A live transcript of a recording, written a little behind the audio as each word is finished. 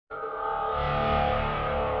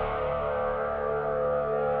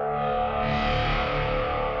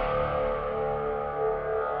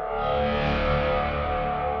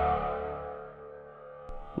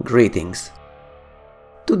Greetings!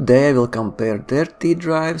 Today I will compare dirty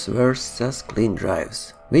drives versus clean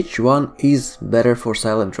drives. Which one is better for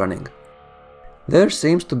silent running? There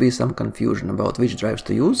seems to be some confusion about which drives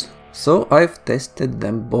to use, so I've tested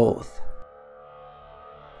them both.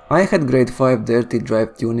 I had grade 5 dirty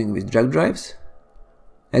drive tuning with jack drives.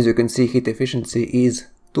 As you can see, heat efficiency is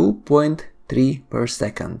 2.3 per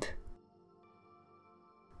second.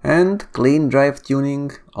 And clean drive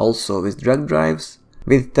tuning also with jack drives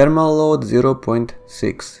with thermal load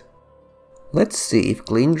 0.6. Let's see if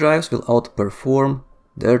clean drives will outperform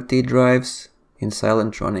dirty drives in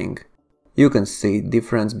silent running. You can see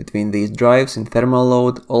difference between these drives in thermal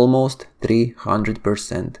load almost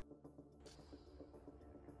 300%.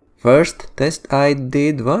 First test I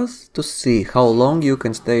did was to see how long you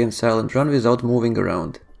can stay in silent run without moving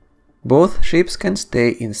around. Both ships can stay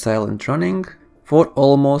in silent running for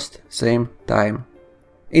almost same time.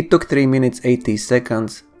 It took 3 minutes 80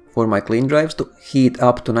 seconds for my clean drives to heat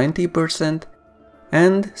up to 90%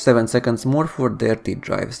 and 7 seconds more for dirty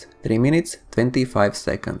drives, 3 minutes 25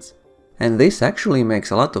 seconds. And this actually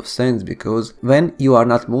makes a lot of sense because when you are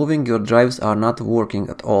not moving, your drives are not working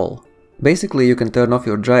at all. Basically you can turn off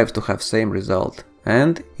your drives to have same result,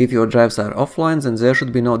 and if your drives are offline then there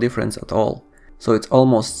should be no difference at all, so it's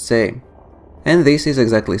almost same. And this is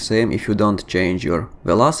exactly same if you don't change your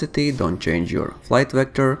velocity, don't change your flight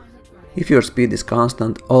vector. If your speed is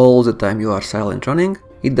constant all the time you are silent running,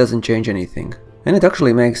 it doesn't change anything. And it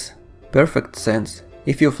actually makes perfect sense.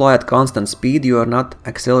 If you fly at constant speed, you are not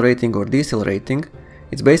accelerating or decelerating.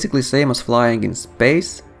 It's basically same as flying in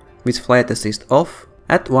space with flight assist off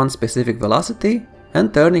at one specific velocity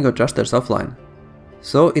and turning your thrusters offline.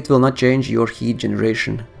 So it will not change your heat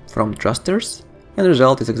generation from thrusters, and the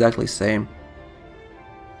result is exactly same.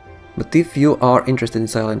 But if you are interested in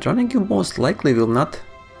silent running, you most likely will not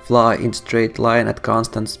fly in straight line at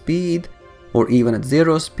constant speed or even at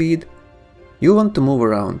zero speed. You want to move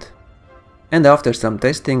around. And after some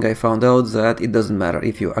testing I found out that it doesn't matter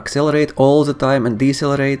if you accelerate all the time and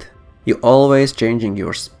decelerate, you always changing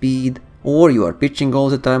your speed, or you are pitching all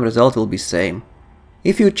the time, result will be same.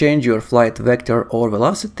 If you change your flight vector or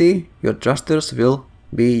velocity, your thrusters will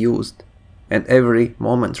be used. And every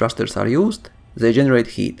moment thrusters are used, they generate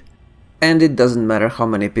heat. And it doesn't matter how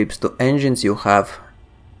many pips to engines you have.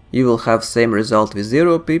 You will have same result with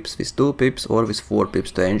 0 pips, with 2 pips or with 4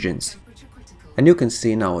 pips to engines. And you can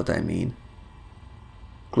see now what I mean.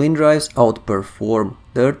 Clean drives outperform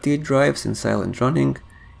dirty drives in silent running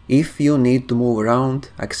if you need to move around,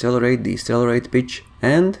 accelerate, decelerate, pitch,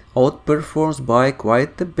 and outperforms by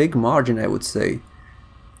quite a big margin, I would say.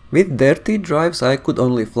 With dirty drives I could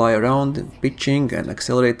only fly around, pitching and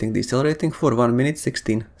accelerating, decelerating for 1 minute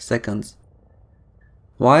 16 seconds.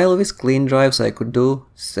 While with clean drives I could do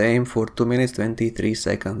same for 2 minutes 23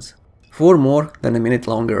 seconds, for more than a minute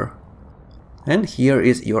longer. And here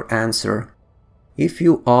is your answer. If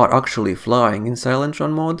you are actually flying in silent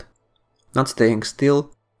run mode, not staying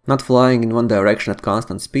still, not flying in one direction at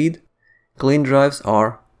constant speed, clean drives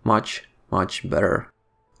are much better,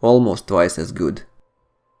 almost twice as good.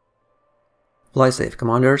 Fly safe,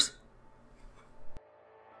 commanders.